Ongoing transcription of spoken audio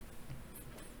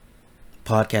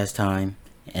podcast time,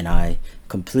 and I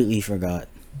completely forgot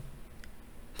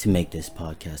to make this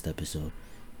podcast episode.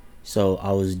 So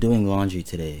I was doing laundry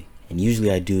today, and usually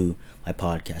I do my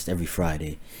podcast every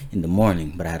Friday in the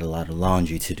morning, but I had a lot of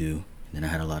laundry to do, and then I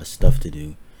had a lot of stuff to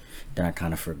do. Then I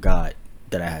kind of forgot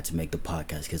that I had to make the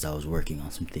podcast because I was working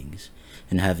on some things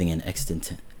and having a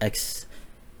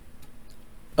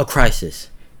crisis.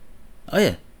 Oh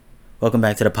yeah. Welcome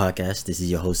back to the podcast. This is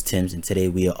your host Tim's, and today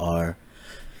we are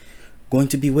going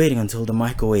to be waiting until the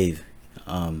microwave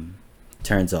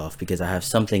turns off because I have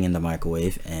something in the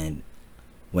microwave, and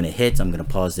when it hits, I'm gonna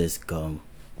pause this, go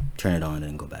turn it on, and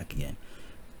then go back again.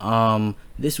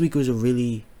 This week was a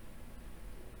really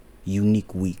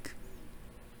unique week.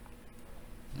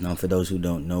 Now, for those who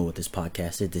don't know what this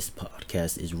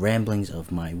podcast is ramblings of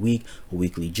my week, a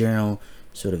weekly journal,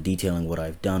 sort of detailing what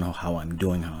I've done, how I'm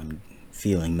doing, how I'm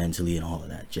feeling mentally, and all of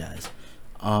that jazz.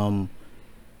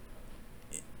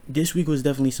 This week was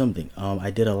definitely something.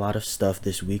 I did a lot of stuff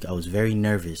this week. I was very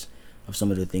nervous of some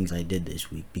of the things I did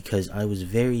this week because I was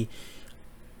very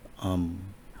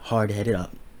hard-headed.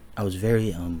 I was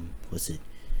very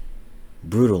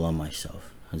brutal on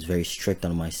myself. I was very strict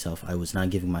on myself. I was not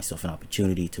giving myself an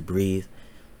opportunity to breathe.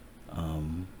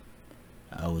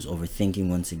 I was overthinking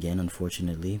once again,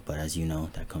 unfortunately, but as you know,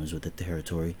 that comes with the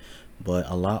territory. But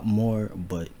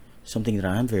something that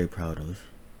I'm very proud of,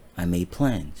 I made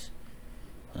plans.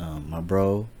 My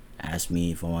bro asked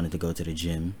me if I wanted to go to the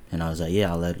gym, and I was like,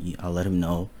 yeah, I'll let him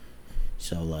know.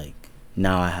 So like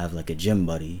now I have like a gym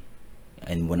buddy,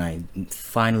 and when I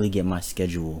finally get my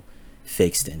schedule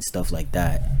fixed and stuff like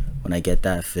that, when I get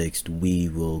that fixed, we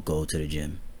will go to the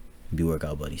gym, be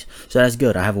workout buddies. So that's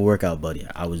good. I have a workout buddy.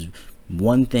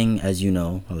 One thing, as you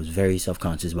know, I was very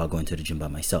self-conscious about going to the gym by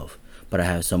myself, but I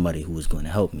have somebody who was going to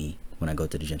help me when I go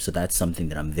to the gym. So that's something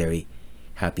that I'm very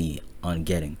happy on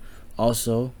getting.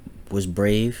 Also, was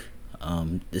brave,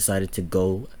 decided to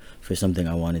go for something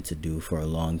I wanted to do for a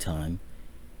long time,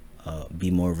 be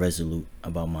more resolute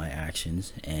about my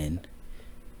actions, and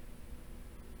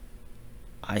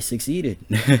I succeeded.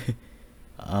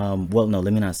 Well, no,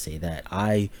 let me not say that.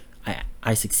 I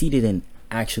succeeded in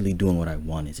actually doing what I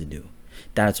wanted to do.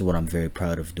 That's what I'm very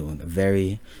proud of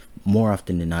doing. More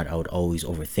often than not, I would always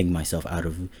overthink myself out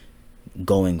of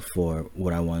going for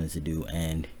what I wanted to do,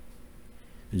 and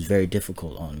it was very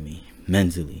difficult on me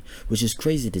mentally, which is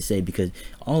crazy to say because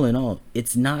all in all,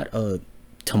 it's not a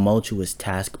tumultuous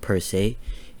task per se.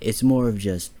 It's more of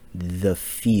just the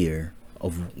fear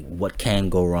of what can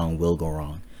go wrong, will go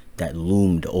wrong, that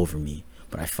loomed over me.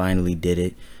 But I finally did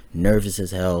it, nervous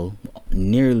as hell,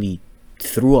 nearly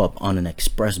threw up on an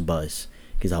express bus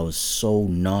because I was so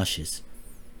nauseous.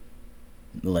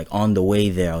 Like on the way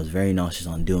there, I was very nauseous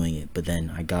on doing it, but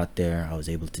then I got there, I was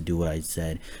able to do what I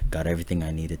said, got everything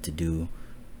I needed to do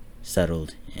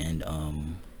settled, and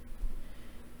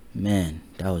man,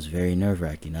 that was very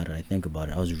nerve-wracking. Now that I think about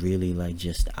it, I was really like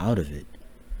just out of it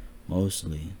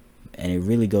mostly, and it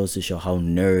really goes to show how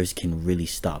nerves can really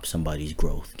stop somebody's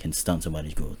growth, can stunt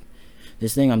somebody's growth.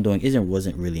 This thing I'm doing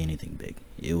wasn't really anything big.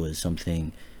 It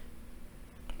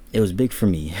was big for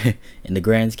me. In the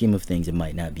grand scheme of things, it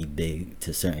might not be big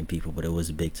to certain people, but it was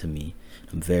big to me.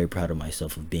 I'm very proud of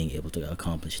myself of being able to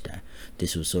accomplish that.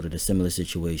 This was sort of the similar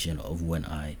situation of when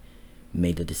I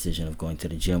made the decision of going to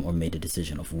the gym, or made the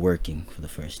decision of working for the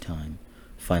first time,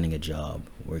 finding a job,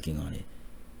 working on it.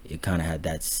 It kind of had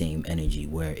that same energy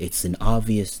where it's an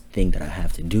obvious thing that I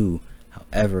have to do.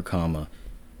 However,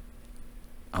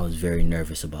 I was very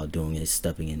nervous about doing it,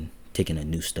 taking a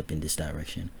new step in this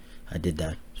direction. I did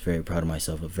that. I was very proud of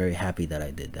myself. I'm very happy that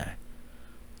I did that.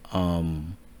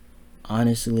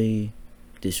 Honestly,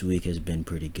 this week has been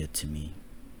pretty good to me,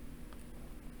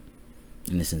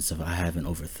 in the sense of I haven't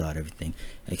overthought everything,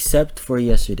 except for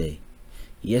yesterday.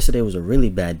 Yesterday was a really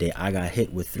bad day. I got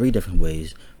hit with 3 different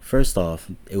ways. First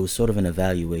off, it was sort of an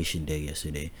evaluation day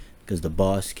yesterday because the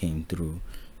boss came through.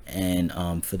 And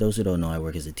for those who don't know, I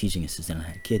work as a teaching assistant.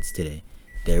 I had kids today.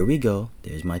 There we go.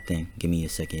 There's my thing. Give me a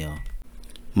second, y'all.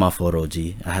 My photo,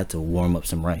 G. I had to warm up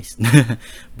some rice.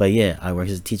 But yeah, I work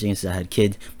as a teaching assistant. I had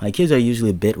kids. My kids are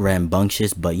usually a bit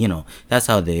rambunctious, but you know, that's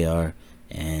how they are.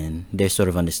 And they're sort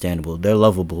of understandable. They're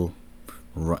lovable.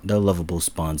 They're lovable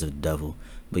spawns of the devil.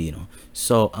 But you know,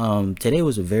 so today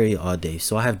was a very odd day.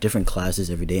 So I have different classes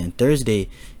every day, and Thursday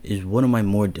is one of my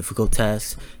more difficult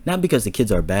tasks. Not because the kids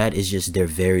are bad, it's just they're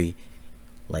very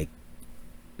like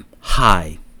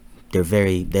high.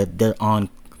 They're on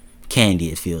candy,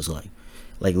 it feels like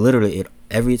literally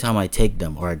every time I take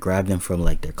them or I grab them from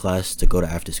like their class to go to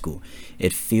after school,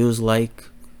 it feels like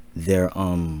their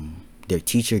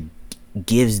teacher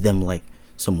gives them like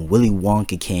some Willy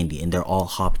Wonka candy, and they're all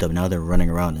hopped up. Now they're running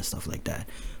around and stuff like that.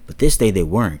 But this day they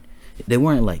weren't. They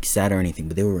weren't like sad or anything,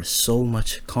 but they were so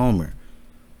much calmer.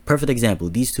 Perfect example.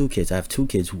 These two kids. I have two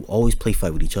kids who always play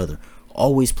fight with each other.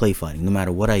 Always play fighting. No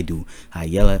matter what I do, I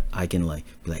yell at. I can like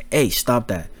be like, "Hey, stop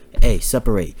that! Hey,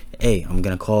 separate! Hey, I'm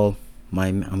gonna call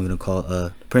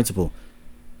principal."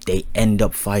 They end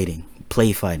up fighting,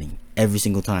 play fighting every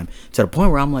single time, to the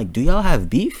point where I'm like, "Do y'all have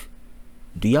beef?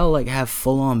 Do y'all like have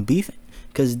full on beef?"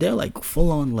 Because they're like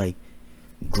full on like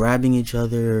grabbing each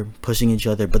other, pushing each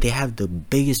other, but they have the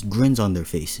biggest grins on their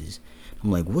faces.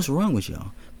 I'm like, what's wrong with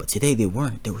y'all? But today they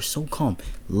weren't. They were so calm.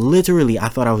 Literally, I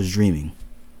thought I was dreaming.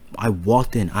 I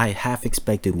walked in. I half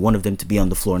expected one of them to be on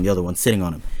the floor and the other one sitting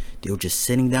on him. They were just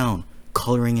sitting down,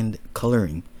 coloring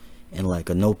in like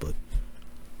a notebook.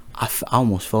 I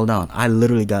almost fell down. I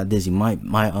literally got dizzy. My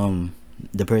manager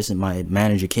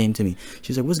came to me.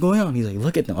 She's like, "What's going on?" He's like,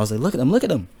 "Look at them." I was like, "Look at them, look at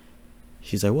them."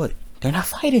 She's like, "What?" "They're not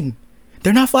fighting.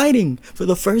 They're not fighting for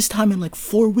the first time in like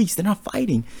 4 weeks. They're not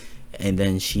fighting." And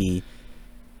then she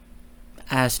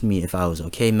asked me if I was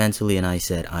okay mentally, and I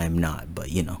said I'm not, but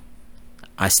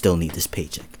I still need this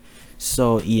paycheck.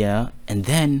 So yeah, and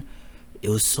then it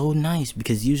was so nice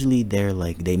because usually they're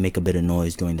like, they make a bit of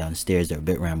noise going downstairs. They're a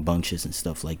bit rambunctious and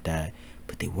stuff like that,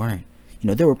 but they weren't.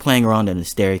 They were playing around on the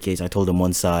staircase. I told them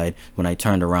one side. When I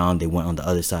turned around, they went on the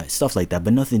other side. Stuff like that,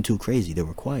 but nothing too crazy. They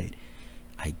were quiet.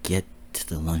 I get to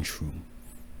the lunchroom.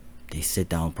 They sit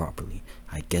down properly.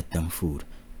 I get them food.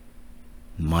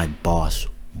 My boss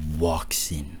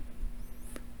walks in.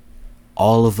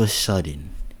 All of a sudden,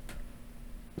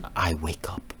 I wake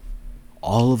up.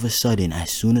 All of a sudden, as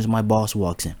soon as my boss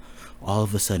walks in, all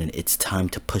of a sudden, it's time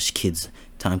to push kids.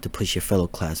 Time to push your fellow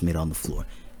classmate on the floor.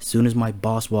 As soon as my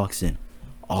boss walks in,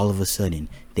 all of a sudden,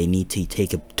 they need to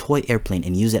take a toy airplane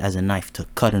and use it as a knife to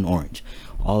cut an orange.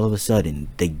 All of a sudden,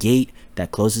 the gate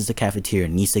that closes the cafeteria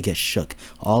needs to get shook.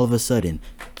 All of a sudden,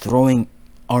 throwing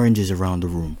oranges around the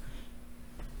room.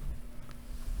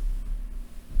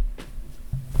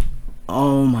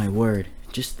 Oh my word.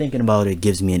 Just thinking about it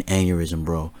gives me an aneurysm,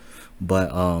 bro. But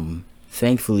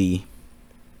thankfully,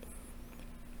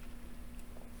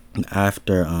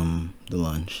 after the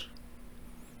lunch,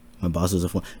 my boss was a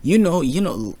phone.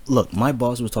 Look, my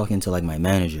boss was talking to like my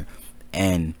manager,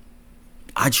 and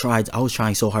I was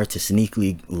trying so hard to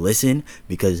sneakily listen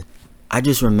because I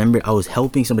just remembered I was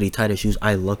helping somebody tie their shoes.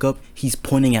 I look up, he's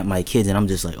pointing at my kids, and I'm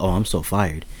just like, oh, I'm so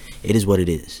fired. It is what it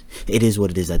is. It is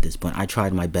what it is at this point. I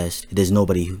tried my best. There's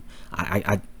nobody who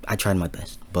I tried my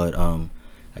best, but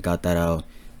I got that out,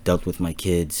 dealt with my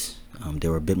kids. They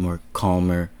were a bit more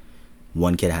calmer.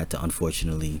 One kid had to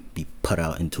unfortunately be put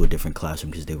out into a different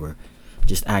classroom because they were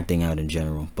just acting out in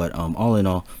general. But all in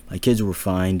all, my kids were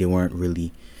fine. They weren't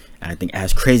really acting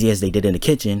as crazy as they did in the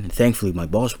kitchen. Thankfully, my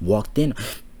boss walked in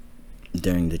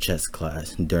during the chess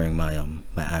class, during my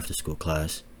after school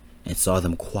class, and saw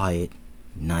them quiet,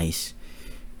 nice.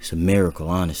 It's a miracle,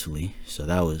 honestly. So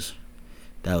that was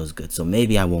good. So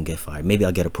maybe I won't get fired. Maybe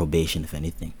I'll get a probation, if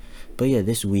anything. But yeah,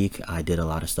 this week I did a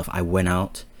lot of stuff. I went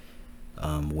out,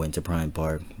 went to Bryant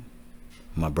Park.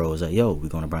 My bro was like, "Yo, we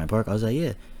going to Bryant Park?" I was like,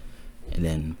 "Yeah." And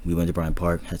then we went to Bryant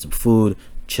Park, had some food,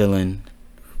 chilling.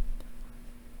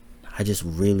 I just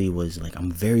really was like,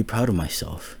 I'm very proud of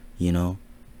myself,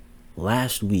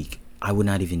 Last week, I would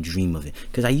not even dream of it.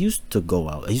 Because I used to go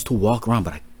out. I used to walk around,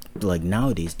 but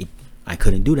nowadays, I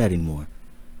couldn't do that anymore.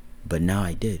 But now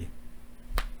I did.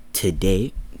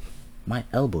 Today, my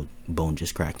elbow bone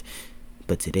just cracked.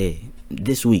 But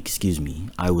this week,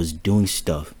 I was doing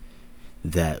stuff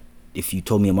that if you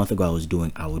told me a month ago I was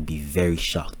doing, I would be very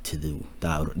shocked to do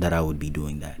that I would be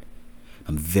doing that.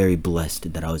 I'm very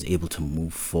blessed that I was able to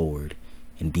move forward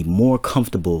and be more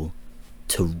comfortable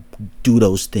to do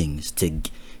those things, to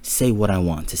say what I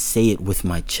want, to say it with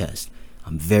my chest.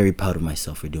 I'm very proud of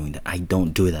myself for doing that. I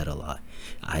don't do that a lot.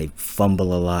 I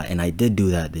fumble a lot, and I did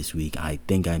do that this week. I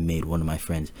think I made one of my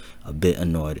friends a bit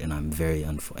annoyed, and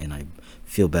and I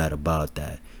feel bad about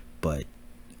that. But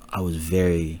I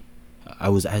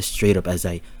was as straight up as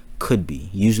I could be.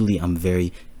 Usually I'm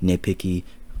very nitpicky,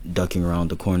 ducking around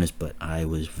the corners, but I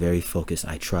was very focused.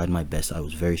 I tried my best. I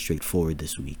was very straightforward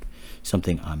this week.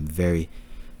 Something I'm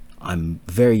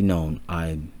very known.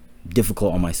 I'm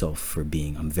difficult on myself for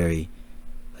being. I'm very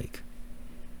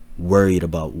worried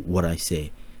about what I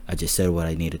say. I just said what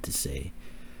I needed to say,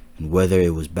 and whether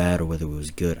it was bad or whether it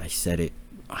was good, I said it.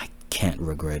 I can't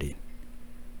regret it.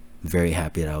 Very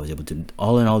happy that I was able to.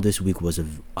 All in all, this week was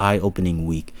an eye-opening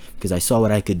week because I saw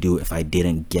what I could do if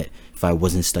I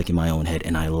wasn't stuck in my own head,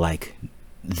 and I like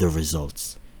the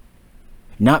results.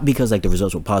 Not because the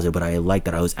results were positive, but I like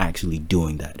that I was actually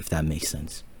doing that, if that makes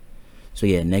sense. So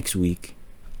yeah, next week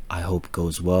I hope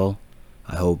goes well.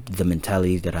 I hope the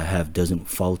mentality that I have doesn't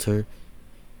falter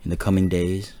in the coming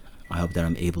days. I hope that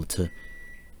I'm able to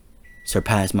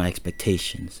surpass my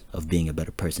expectations of being a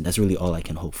better person. That's really all I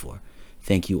can hope for.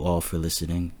 Thank you all for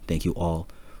listening. Thank you all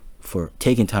for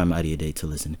taking time out of your day to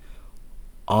listen.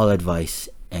 All advice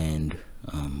and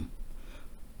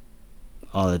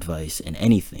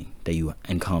anything that you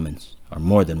and comments are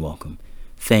more than welcome.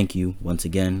 Thank you once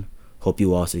again. Hope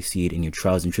you all succeed in your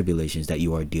trials and tribulations that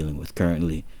you are dealing with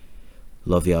currently.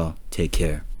 Love y'all. Take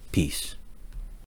care. Peace.